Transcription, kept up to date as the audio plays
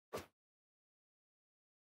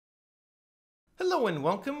Hello and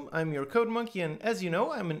welcome, I'm your Code Monkey, and as you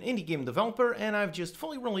know, I'm an indie game developer and I've just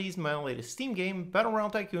fully released my latest Steam game, Royale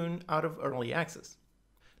Tycoon, out of early access.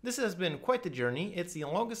 This has been quite the journey. It's the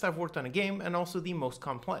longest I've worked on a game and also the most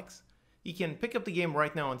complex. You can pick up the game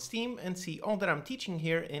right now on Steam and see all that I'm teaching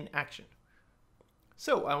here in action.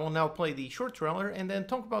 So I will now play the short trailer and then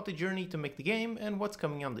talk about the journey to make the game and what's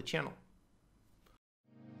coming on the channel.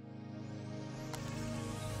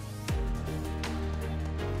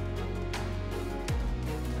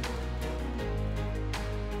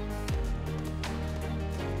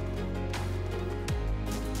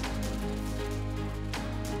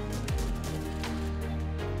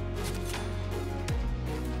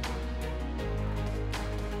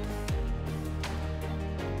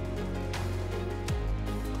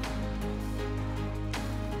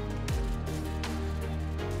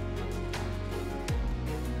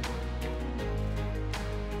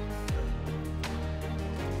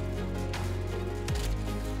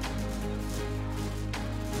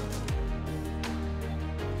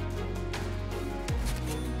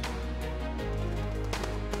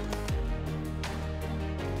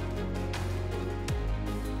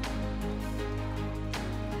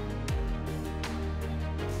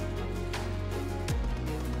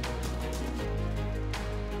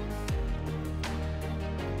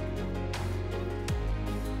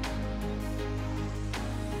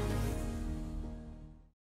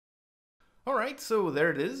 Alright, so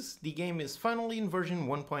there it is. The game is finally in version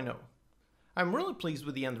 1.0. I'm really pleased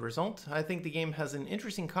with the end result. I think the game has an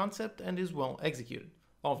interesting concept and is well executed.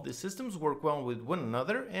 All of the systems work well with one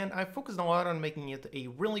another, and I focused a lot on making it a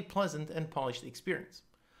really pleasant and polished experience.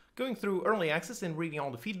 Going through early access and reading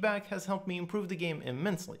all the feedback has helped me improve the game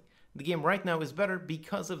immensely. The game right now is better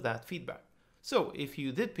because of that feedback. So if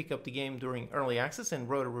you did pick up the game during early access and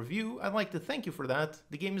wrote a review, I'd like to thank you for that.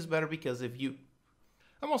 The game is better because of you.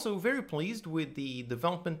 I'm also very pleased with the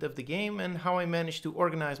development of the game and how I managed to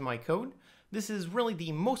organize my code. This is really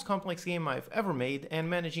the most complex game I've ever made, and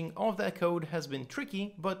managing all of that code has been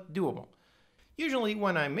tricky but doable. Usually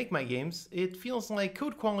when I make my games, it feels like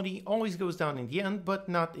code quality always goes down in the end, but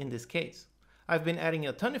not in this case. I've been adding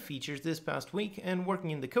a ton of features this past week, and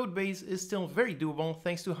working in the code base is still very doable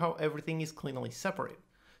thanks to how everything is cleanly separated.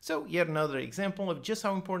 So yet another example of just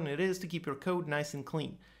how important it is to keep your code nice and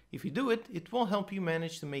clean. If you do it, it will help you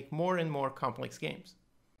manage to make more and more complex games.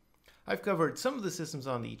 I've covered some of the systems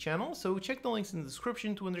on the channel, so check the links in the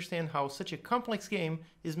description to understand how such a complex game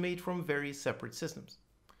is made from various separate systems.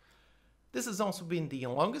 This has also been the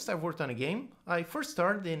longest I've worked on a game. I first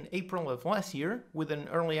started in April of last year, with an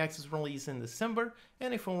early access release in December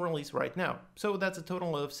and a full release right now, so that's a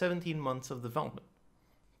total of 17 months of development.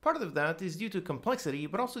 Part of that is due to complexity,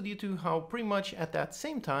 but also due to how pretty much at that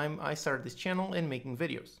same time I started this channel and making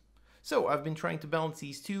videos. So I've been trying to balance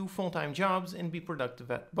these two full-time jobs and be productive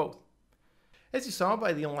at both. As you saw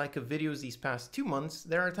by the lack of videos these past 2 months,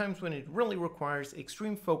 there are times when it really requires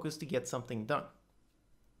extreme focus to get something done.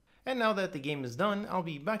 And now that the game is done, I'll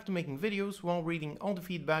be back to making videos while reading all the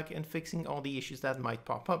feedback and fixing all the issues that might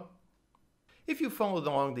pop up. If you followed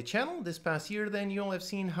along the channel this past year, then you'll have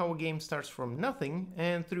seen how a game starts from nothing,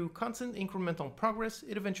 and through constant incremental progress,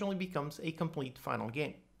 it eventually becomes a complete final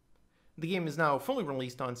game. The game is now fully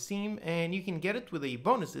released on Steam, and you can get it with a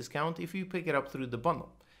bonus discount if you pick it up through the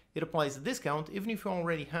bundle. It applies a discount even if you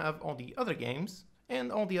already have all the other games,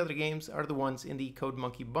 and all the other games are the ones in the Code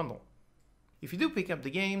Monkey bundle. If you do pick up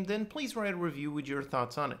the game, then please write a review with your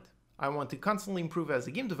thoughts on it. I want to constantly improve as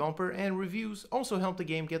a game developer, and reviews also help the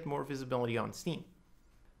game get more visibility on Steam.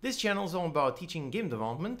 This channel is all about teaching game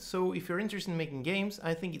development, so if you're interested in making games,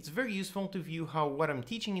 I think it's very useful to view how what I'm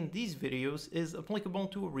teaching in these videos is applicable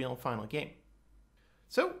to a real final game.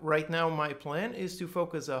 So right now my plan is to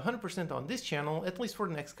focus 100% on this channel, at least for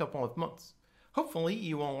the next couple of months. Hopefully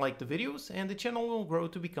you will like the videos and the channel will grow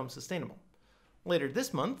to become sustainable. Later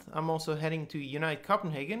this month, I'm also heading to Unite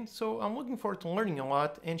Copenhagen, so I'm looking forward to learning a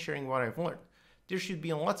lot and sharing what I've learned. There should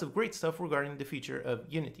be lots of great stuff regarding the future of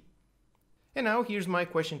Unity. And now here's my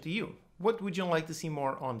question to you. What would you like to see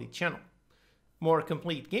more on the channel? More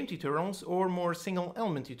complete game tutorials or more single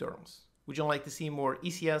element tutorials? Would you like to see more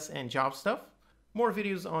ECS and job stuff? More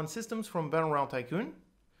videos on systems from Royale Tycoon?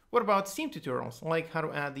 What about Steam tutorials, like how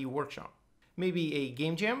to add the workshop? Maybe a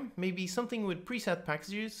game jam, maybe something with preset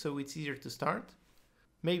packages so it's easier to start.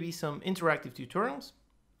 Maybe some interactive tutorials.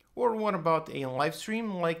 Or what about a live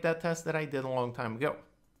stream like that test that I did a long time ago?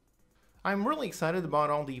 I'm really excited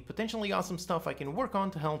about all the potentially awesome stuff I can work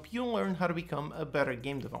on to help you learn how to become a better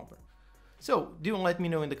game developer. So do let me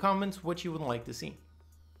know in the comments what you would like to see.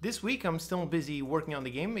 This week I'm still busy working on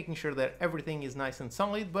the game, making sure that everything is nice and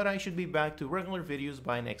solid, but I should be back to regular videos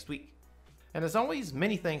by next week. And as always,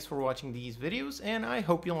 many thanks for watching these videos, and I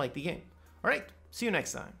hope you like the game. Alright, see you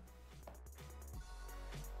next time.